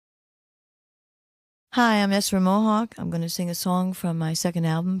Hi, I'm Essra Mohawk. I'm going to sing a song from my second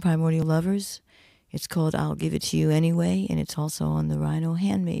album, Primordial Lovers. It's called I'll Give It To You Anyway, and it's also on the Rhino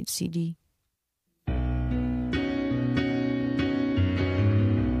Handmade CD. I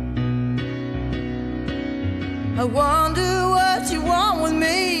wonder what you want with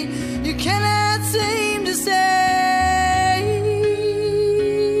me. You cannot seem to say.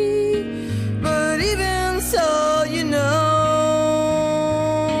 But even so, you know,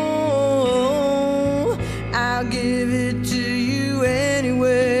 I'll give it to you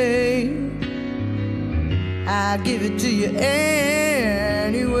anyway. I'll give it to you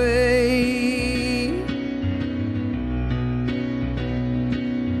anyway.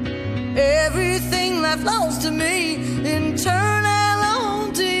 Everything life loans to me, in turn I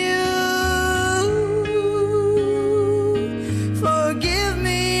long to you. Forgive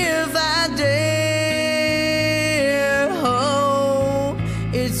me if I dare. Oh,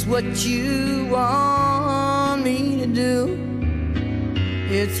 it's what you want me to do.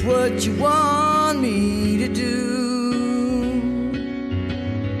 It's what you want me to do.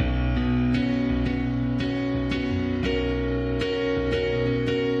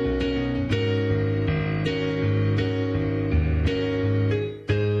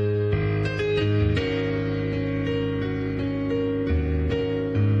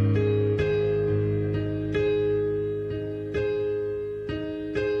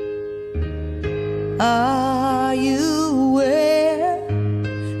 Are you aware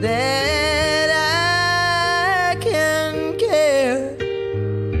that I can care,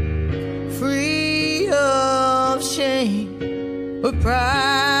 free of shame or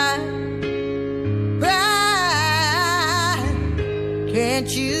pride? Can't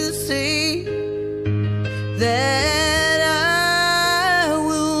you see that I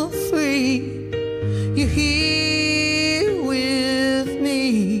will free you here with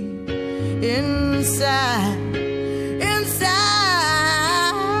me? Inside,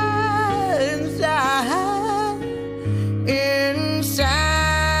 inside, inside, inside,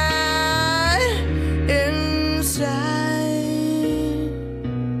 inside.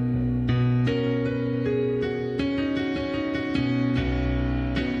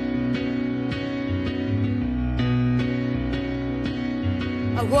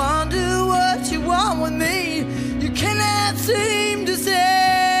 I wonder what you want with me. You cannot seem to say.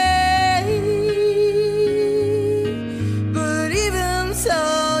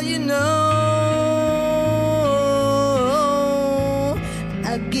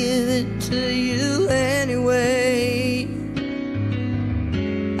 Give it to you anyway.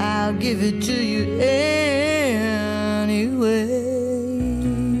 I'll give it to you anyway.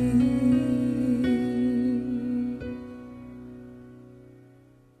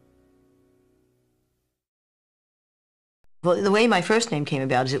 Well, the way my first name came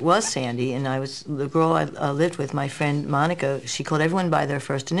about is it was Sandy, and the girl I lived with, my friend Monica, she called everyone by their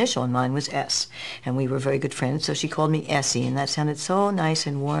first initial, and mine was S. And we were very good friends, so she called me Essie, and that sounded so nice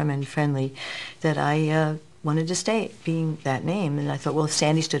and warm and friendly that I wanted to stay being that name. And I thought, well, if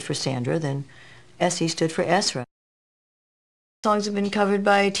Sandy stood for Sandra, then Essie stood for Essra. Songs have been covered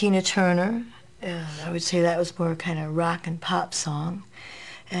by Tina Turner. I would say that was more kind of rock and pop song.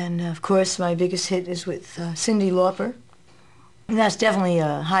 And of course, my biggest hit is with Cyndi Lauper. And that's definitely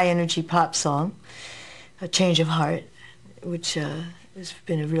a high-energy pop song, A Change of Heart, which has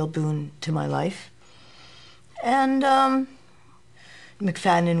been a real boon to my life. And McFadden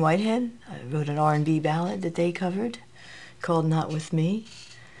and Whitehead, I wrote an R&B ballad that they covered called Not With Me.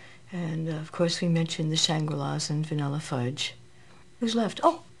 And of course, we mentioned the Shangri-Las and Vanilla Fudge. Who's left?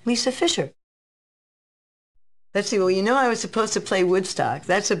 Oh, Lisa Fischer. Let's see, well, you know I was supposed to play Woodstock.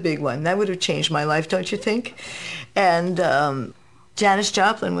 That's a big one. That would have changed my life, don't you think? And Janis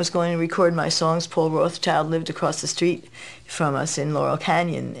Joplin was going to record my songs. Paul Rothchild lived across the street from us in Laurel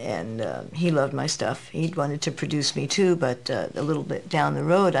Canyon, and he loved my stuff. He'd wanted to produce me too, but a little bit down the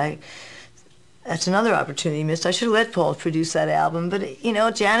road, that's another opportunity missed. I should have let Paul produce that album, but you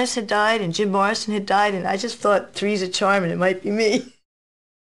know, Janis had died and Jim Morrison had died, and I just thought three's a charm and it might be me.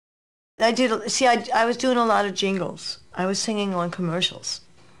 I was doing a lot of jingles. I was singing on commercials.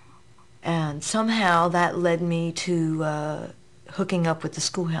 And somehow that led me to hooking up with the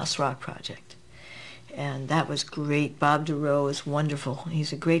Schoolhouse Rock Project. And that was great. Bob DeRoe is wonderful.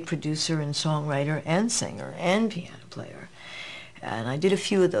 He's a great producer and songwriter and singer and piano player. And I did a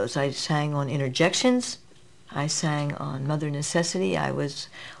few of those. I sang on Interjections. I sang on Mother Necessity. I was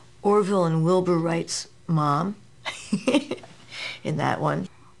Orville and Wilbur Wright's mom in that one.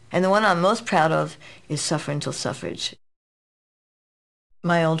 And the one I'm most proud of is Suffer Until Suffrage.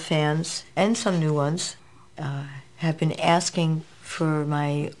 My old fans, and some new ones, have been asking for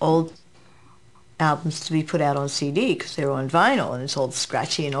my old albums to be put out on CD because they were on vinyl and it's all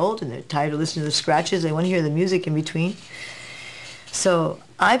scratchy and old and they're tired of listening to the scratches. They want to hear the music in between. So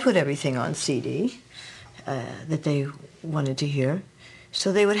I put everything on CD that they wanted to hear,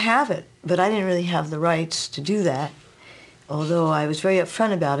 so they would have it. But I didn't really have the rights to do that, although I was very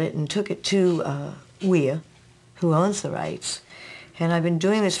upfront about it and took it to WIA, who owns the rights. And I've been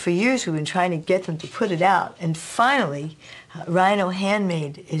doing this for years. We've been trying to get them to put it out. And finally, Rhino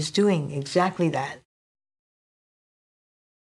Handmade is doing exactly that.